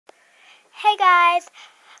Hey guys,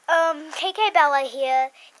 KK Bella here,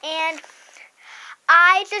 and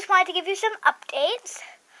I just wanted to give you some updates.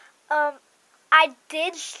 I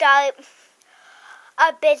did start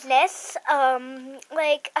a business,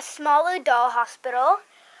 like a smaller doll hospital,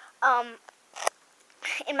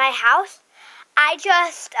 in my house. I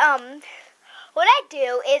just, what I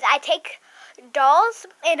do is I take dolls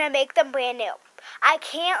and I make them brand new. I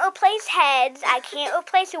can't replace heads, I can't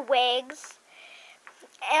replace wigs,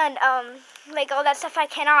 and like all that stuff. I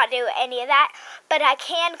cannot do any of that, but I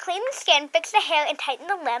can clean the skin, fix the hair, and tighten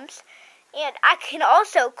the limbs, and I can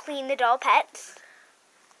also clean the doll pets.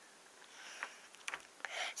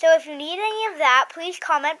 So if you need any of that, please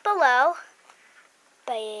comment below.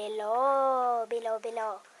 Below.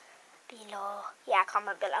 Yeah,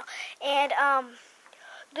 comment below. And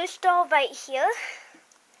this doll right here,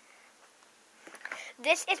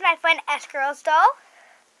 this is my friend S-Girl's doll,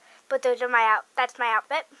 but that's my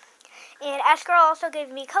outfit. And S-Girl also gave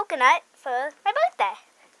me coconut for my birthday.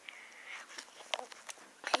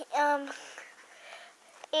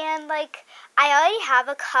 And like I already have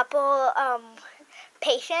a couple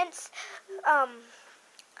patients.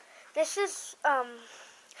 This is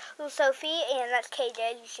little Sophie, and that's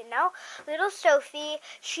KJ, you should know. Little Sophie,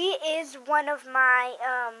 she is one of my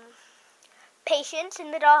patients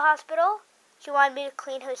in the doll hospital. She wanted me to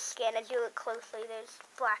clean her skin. As you look closely, there's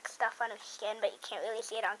black stuff on her skin, but you can't really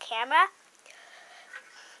see it on camera.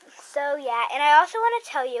 So yeah, and I also want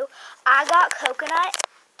to tell you, I got Coconut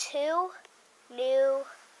 2 new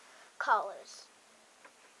collars.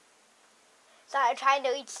 So I'm trying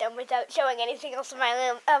to reach them without showing anything else in my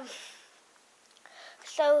room.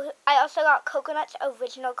 So I also got Coconut's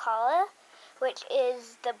original collar, which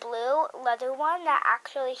is the blue leather one that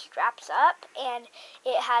actually straps up, and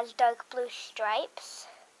it has dark blue stripes.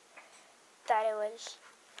 Thought it was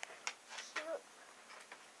cute.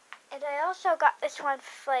 And I also got this one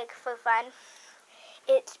for fun.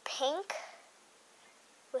 It's pink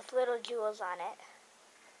with little jewels on it.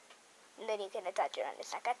 And then you can attach it on the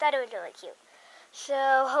side. I thought it was really cute. So,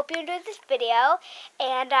 hope you enjoyed this video,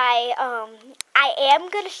 and I am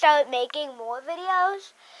going to start making more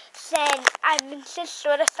videos since I'm just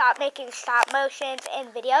sort of stopped making stop motions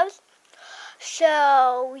and videos.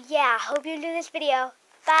 So, yeah, hope you enjoyed this video.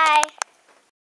 Bye!